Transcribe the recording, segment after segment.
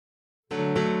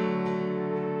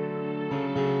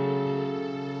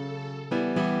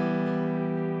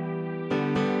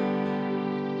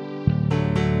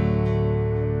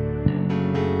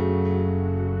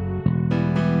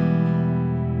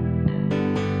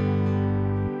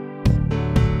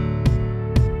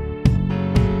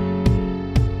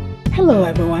Hello,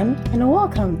 everyone, and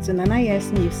welcome to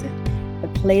Nanaya's Music, a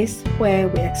place where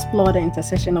we explore the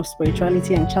intersection of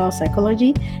spirituality and child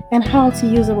psychology and how to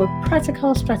use it with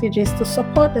practical strategies to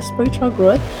support the spiritual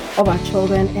growth of our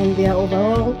children and their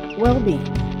overall well being.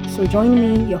 So, join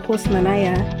me, your host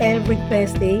Nanaya, every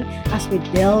Thursday as we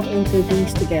delve into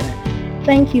these together.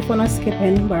 Thank you for not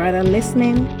skipping, but rather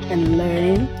listening and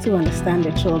learning to understand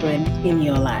the children in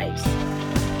your lives.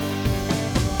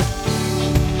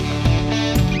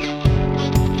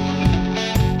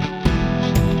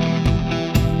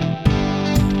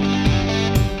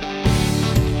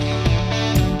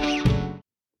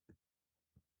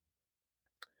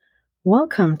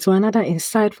 Welcome to another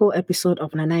insightful episode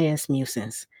of Nanaya's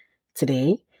Musings.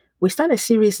 Today, we start a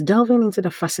series delving into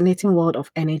the fascinating world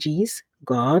of energies,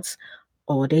 gods,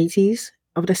 or deities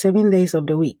of the 7 days of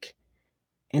the week.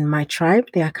 In my tribe,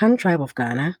 the Akan tribe of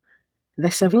Ghana, the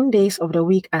 7 days of the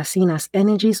week are seen as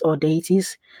energies or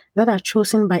deities that are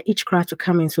chosen by each crowd to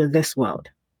come into this world.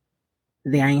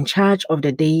 They are in charge of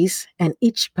the days and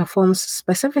each performs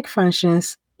specific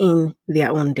functions in their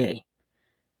own day.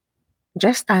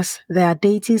 Just as there are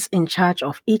deities in charge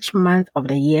of each month of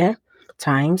the year,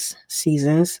 times,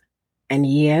 seasons, and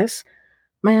years,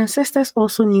 my ancestors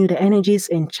also knew the energies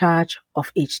in charge of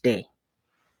each day.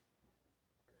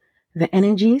 The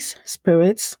energies,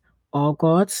 spirits, or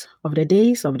gods of the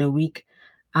days of the week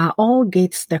are all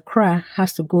gates the Kra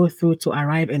has to go through to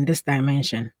arrive in this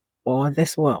dimension, or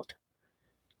this world.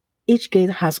 Each gate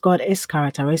has got its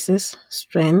characteristics,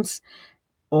 strengths,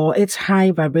 or its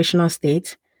high vibrational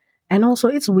state, and also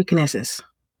its weaknesses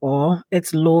or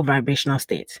its low vibrational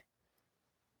state.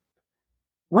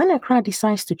 When a crowd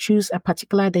decides to choose a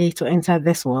particular day to enter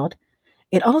this world,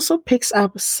 it also picks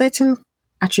up certain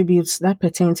attributes that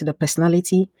pertain to the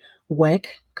personality, work,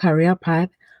 career path,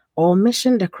 or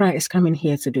mission the crowd is coming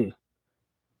here to do.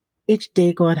 Each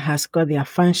day god has got their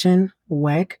function,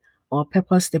 work, or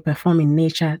purpose they perform in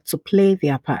nature to play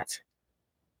their part.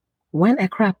 When a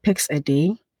crowd picks a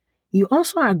day, you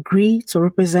also agree to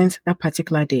represent that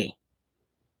particular day.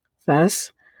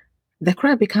 Thus, the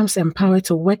crowd becomes empowered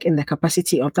to work in the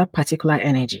capacity of that particular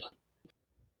energy.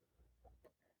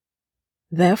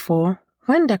 Therefore,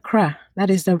 when the crowd, that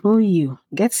is the real you,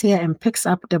 gets here and picks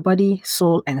up the body,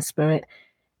 soul, and spirit,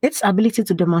 its ability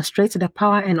to demonstrate the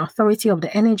power and authority of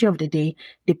the energy of the day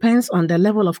depends on the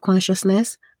level of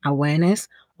consciousness, awareness,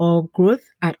 or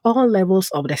growth at all levels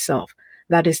of the self,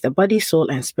 that is the body, soul,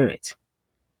 and spirit.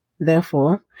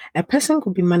 Therefore, a person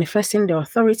could be manifesting the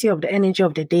authority of the energy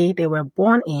of the day they were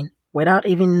born in without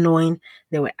even knowing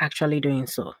they were actually doing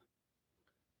so.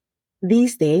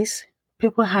 These days,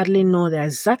 people hardly know the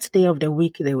exact day of the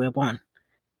week they were born.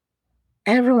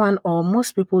 Everyone or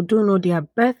most people do know their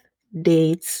birth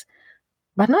dates,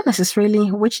 but not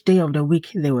necessarily which day of the week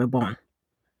they were born.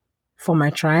 For my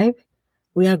tribe,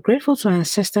 we are grateful to our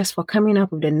ancestors for coming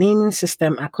up with the naming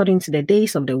system according to the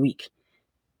days of the week.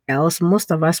 Else,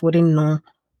 most of us wouldn't know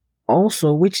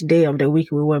also which day of the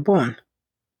week we were born.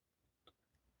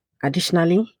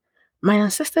 Additionally, my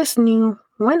ancestors knew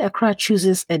when a crowd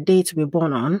chooses a day to be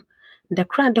born on, the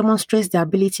crowd demonstrates the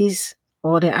abilities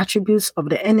or the attributes of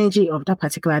the energy of that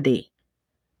particular day.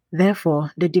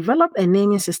 Therefore, they develop a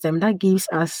naming system that gives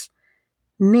us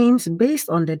names based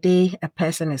on the day a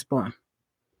person is born.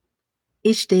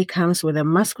 Each day comes with a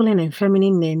masculine and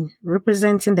feminine name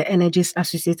representing the energies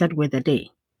associated with the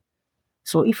day.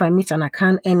 So if I meet an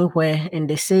Akan anywhere and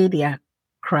they say they are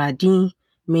Kradin,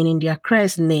 meaning their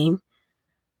Kra's name,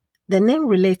 the name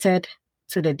related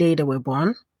to the day they were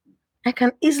born, I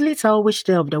can easily tell which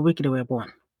day of the week they were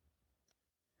born.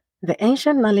 The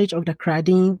ancient knowledge of the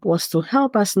Kradin was to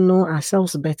help us know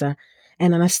ourselves better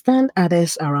and understand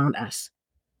others around us.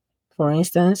 For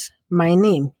instance, my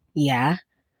name, Ya,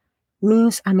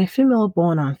 means I'm a female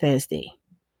born on Thursday.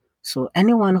 So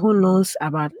anyone who knows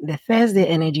about the Thursday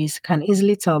energies can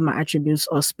easily tell my attributes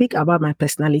or speak about my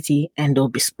personality and they'll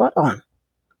be spot on.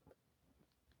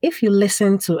 If you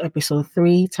listen to episode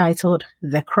 3 titled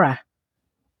The Kra,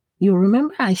 you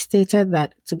remember I stated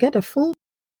that to get a full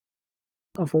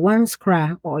of one's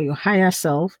Kra or your higher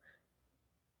self,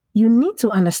 you need to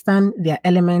understand their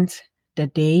element, the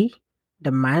day,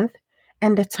 the month,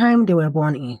 and the time they were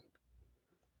born in.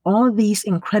 All these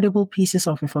incredible pieces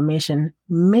of information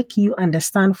make you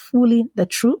understand fully the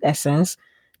true essence,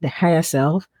 the higher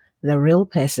self, the real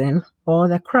person, or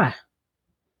the Kra.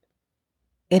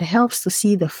 It helps to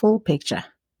see the full picture.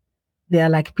 They are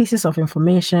like pieces of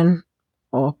information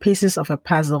or pieces of a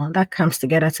puzzle that comes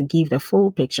together to give the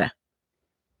full picture.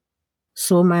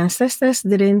 So my ancestors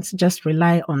didn't just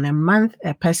rely on the month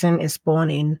a person is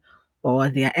born in or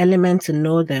their element to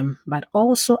know them, but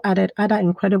also added other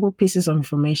incredible pieces of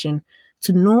information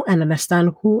to know and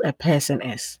understand who a person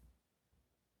is.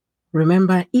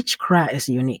 Remember, each Kra is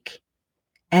unique.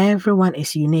 Everyone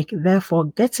is unique, therefore,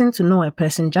 getting to know a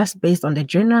person just based on the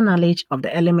general knowledge of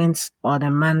the elements or the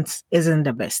months isn't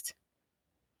the best.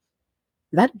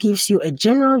 That gives you a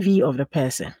general view of the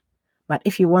person. But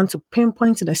if you want to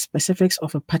pinpoint the specifics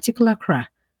of a particular Kra,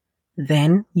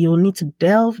 then you'll need to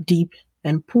delve deep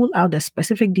and pull out the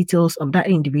specific details of that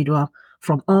individual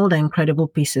from all the incredible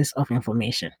pieces of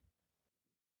information.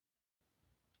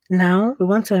 Now, we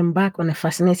want to embark on a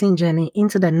fascinating journey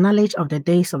into the knowledge of the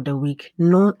days of the week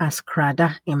known as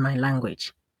Krada in my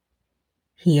language.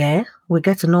 Here, we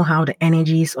get to know how the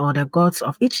energies or the gods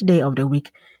of each day of the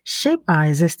week shape our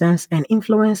existence and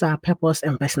influence our purpose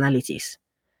and personalities.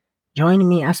 Join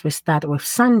me as we start with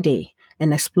Sunday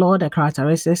and explore the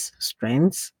characteristics,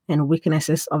 strengths, and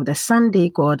weaknesses of the Sunday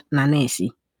god Nanesi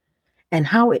and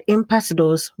how it impacts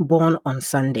those born on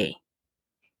Sunday.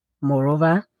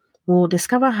 Moreover, we'll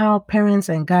discover how parents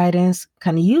and guardians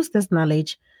can use this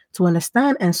knowledge to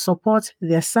understand and support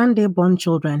their Sunday born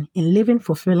children in living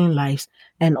fulfilling lives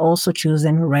and also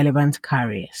choosing relevant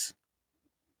careers.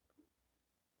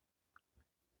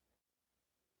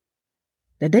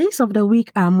 The days of the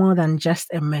week are more than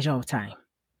just a measure of time.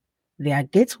 They are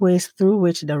gateways through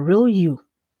which the real you,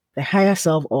 the higher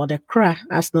self, or the Kra,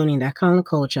 as known in the account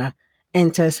culture,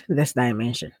 enters this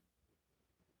dimension.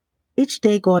 Each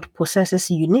day god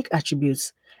possesses unique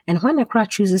attributes, and when a Kra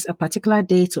chooses a particular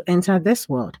day to enter this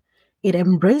world, it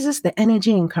embraces the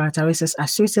energy and characteristics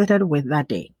associated with that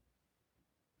day.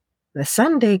 The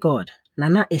Sunday god,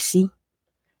 Nana Esi,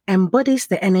 embodies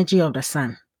the energy of the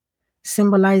sun,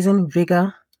 symbolizing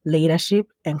vigor, leadership,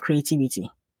 and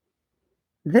creativity.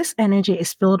 This energy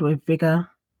is filled with vigor,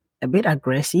 a bit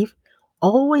aggressive,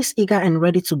 always eager and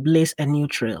ready to blaze a new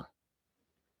trail.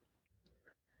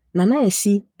 Nana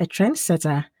Esi, a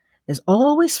trendsetter, is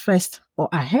always first or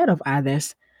ahead of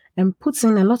others and puts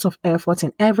in a lot of effort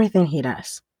in everything he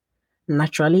does.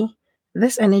 Naturally,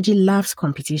 this energy loves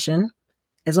competition,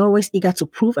 is always eager to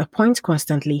prove a point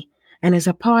constantly, and is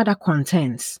a power that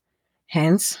contends.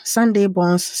 Hence, Sunday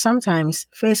borns sometimes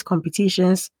face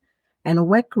competitions and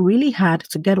work really hard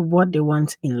to get what they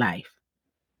want in life.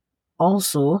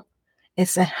 Also,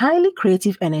 it's a highly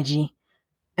creative energy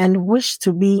and wish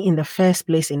to be in the first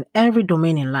place in every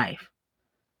domain in life.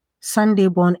 Sunday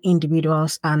born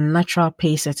individuals are natural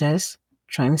pace setters,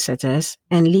 trendsetters,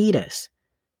 and leaders.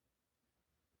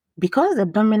 Because the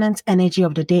dominant energy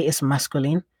of the day is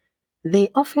masculine, they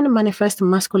often manifest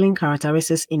masculine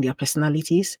characteristics in their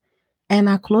personalities and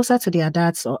are closer to their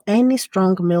dads or any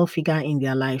strong male figure in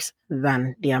their lives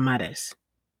than their mothers.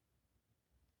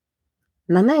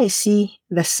 Nana Esi,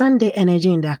 the Sunday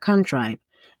energy in their Akan tribe,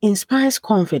 inspires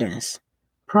confidence,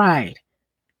 pride,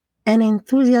 and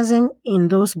enthusiasm in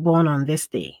those born on this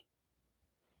day.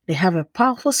 They have a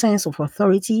powerful sense of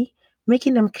authority,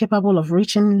 making them capable of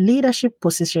reaching leadership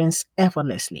positions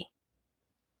effortlessly.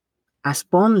 As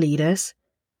born leaders,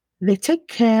 they take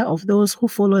care of those who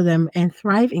follow them and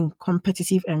thrive in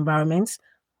competitive environments,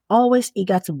 always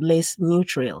eager to blaze new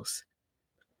trails.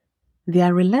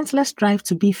 Their relentless drive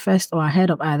to be first or ahead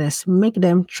of others make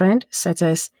them trend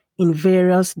setters in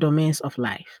various domains of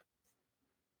life.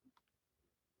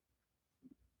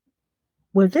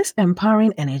 With this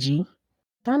empowering energy,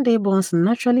 Sunday borns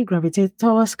naturally gravitate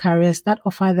towards careers that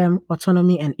offer them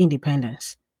autonomy and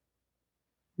independence.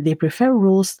 They prefer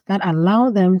roles that allow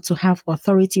them to have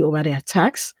authority over their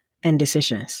tasks and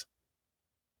decisions.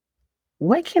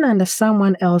 Working under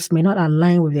someone else may not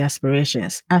align with their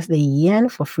aspirations as they yearn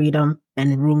for freedom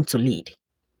and room to lead.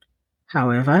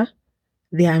 However,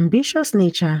 their ambitious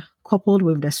nature, coupled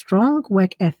with the strong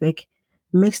work ethic,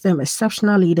 makes them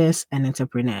exceptional leaders and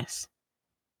entrepreneurs.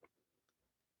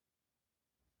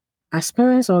 As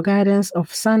parents or guardians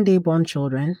of Sunday born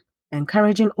children,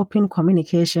 encouraging open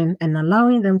communication and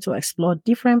allowing them to explore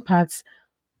different paths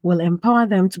will empower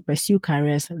them to pursue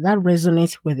careers that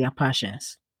resonate with their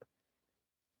passions.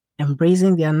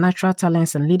 Embracing their natural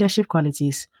talents and leadership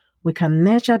qualities, we can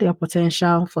nurture their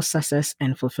potential for success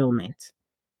and fulfillment.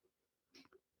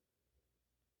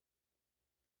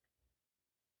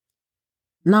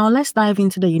 Now let's dive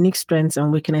into the unique strengths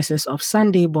and weaknesses of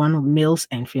Sunday born males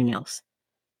and females.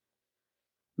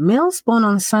 Males born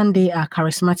on Sunday are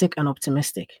charismatic and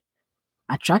optimistic,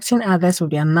 attracting others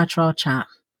with their natural charm.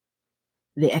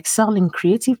 They excel in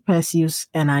creative pursuits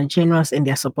and are generous in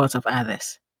their support of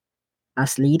others.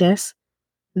 As leaders,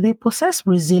 they possess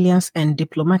resilience and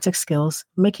diplomatic skills,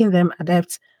 making them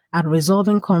adept at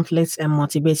resolving conflicts and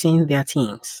motivating their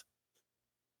teams.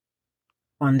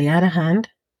 On the other hand,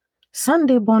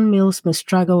 Sunday-born males may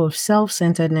struggle with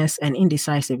self-centeredness and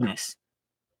indecisiveness.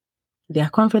 Their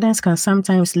confidence can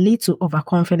sometimes lead to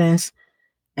overconfidence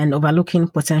and overlooking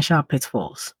potential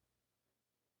pitfalls.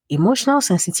 Emotional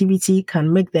sensitivity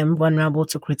can make them vulnerable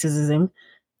to criticism,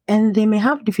 and they may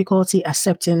have difficulty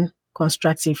accepting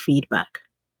constructive feedback.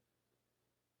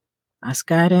 As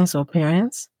guardians or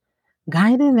parents,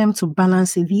 guiding them to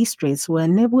balance these traits will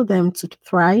enable them to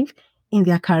thrive in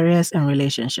their careers and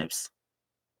relationships.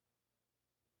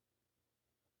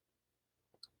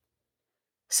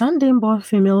 Sunday-born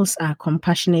females are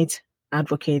compassionate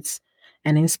advocates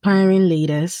and inspiring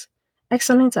leaders,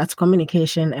 excellent at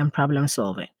communication and problem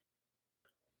solving.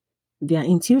 Their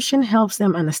intuition helps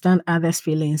them understand others'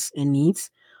 feelings and needs,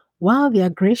 while their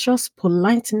gracious,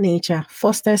 polite nature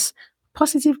fosters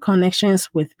positive connections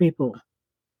with people.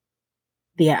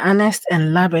 They are honest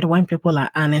and love it when people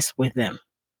are honest with them.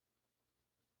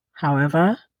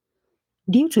 However,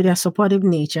 due to their supportive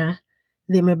nature,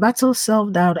 they may battle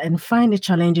self-doubt and find it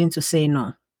challenging to say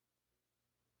no.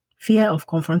 Fear of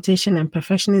confrontation and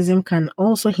perfectionism can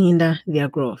also hinder their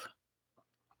growth.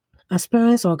 As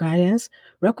parents or guardians,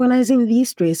 recognizing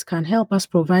these traits can help us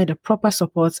provide the proper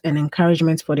support and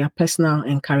encouragement for their personal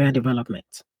and career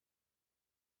development.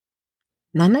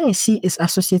 Nana Esi is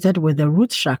associated with the root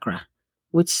chakra,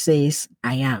 which says,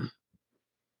 I am.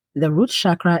 The root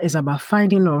chakra is about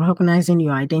finding or recognizing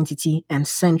your identity and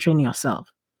centering yourself.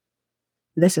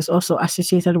 This is also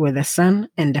associated with the sun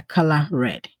and the color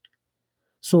red.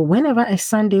 So whenever a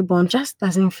Sunday-born just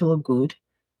doesn't feel good,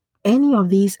 any of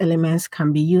these elements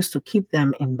can be used to keep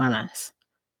them in balance.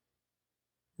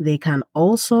 They can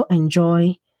also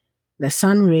enjoy the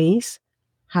sun rays,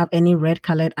 have any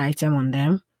red-colored item on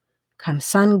them, can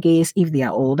sun gaze if they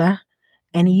are older,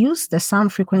 and use the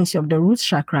sound frequency of the root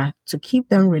chakra to keep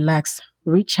them relaxed,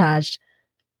 recharged,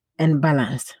 and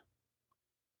balanced.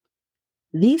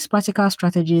 These practical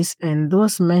strategies and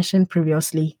those mentioned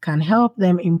previously can help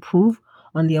them improve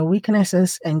on their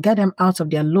weaknesses and get them out of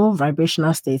their low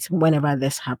vibrational state whenever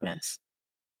this happens.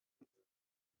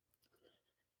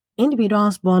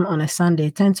 Individuals born on a Sunday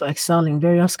tend to excel in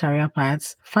various career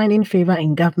paths, finding favor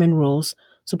in government roles,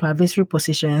 supervisory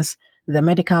positions, the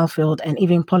medical field, and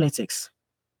even politics.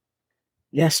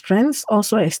 Their strengths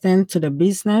also extend to the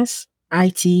business,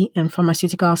 IT, and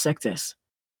pharmaceutical sectors.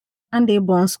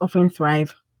 Sunday-borns often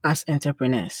thrive as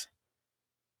entrepreneurs.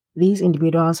 These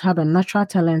individuals have a natural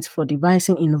talent for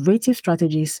devising innovative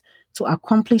strategies to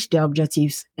accomplish their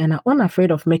objectives and are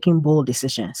unafraid of making bold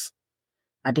decisions.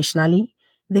 Additionally,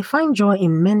 they find joy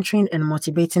in mentoring and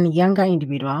motivating younger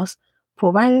individuals,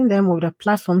 providing them with a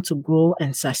platform to grow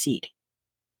and succeed.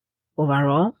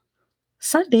 Overall,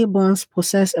 Sunday-borns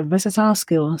possess a versatile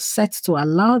skill set to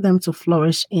allow them to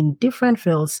flourish in different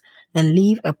fields and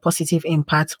leave a positive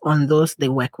impact on those they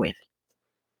work with.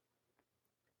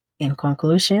 In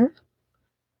conclusion,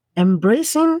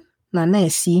 embracing Nana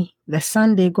Esi, the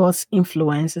Sunday god's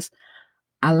influences,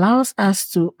 allows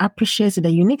us to appreciate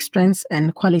the unique strengths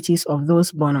and qualities of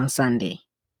those born on Sunday.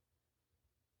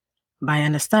 By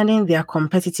understanding their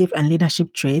competitive and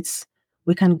leadership traits,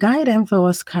 we can guide them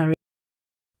towards career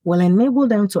will enable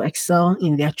them to excel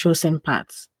in their chosen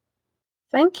paths.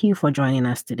 Thank you for joining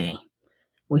us today.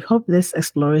 We hope this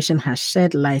exploration has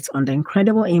shed light on the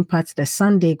incredible impact the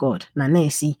Sunday god, Nana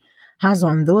Esi, has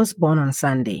on those born on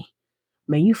Sunday.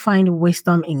 May you find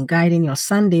wisdom in guiding your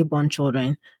Sunday-born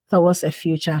children towards a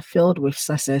future filled with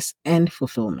success and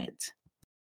fulfillment.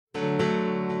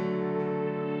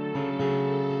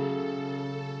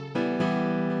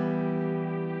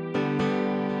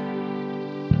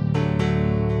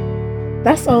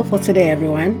 That's all for today,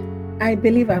 everyone. I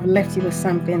believe I've left you with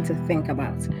something to think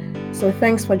about. So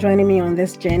thanks for joining me on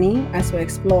this journey as we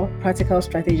explore practical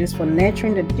strategies for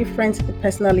nurturing the different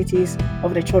personalities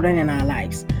of the children in our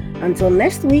lives. Until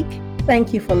next week,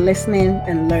 thank you for listening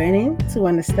and learning to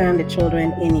understand the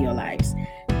children in your lives.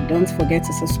 Don't forget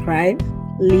to subscribe,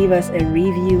 leave us a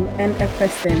review and a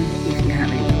question if you have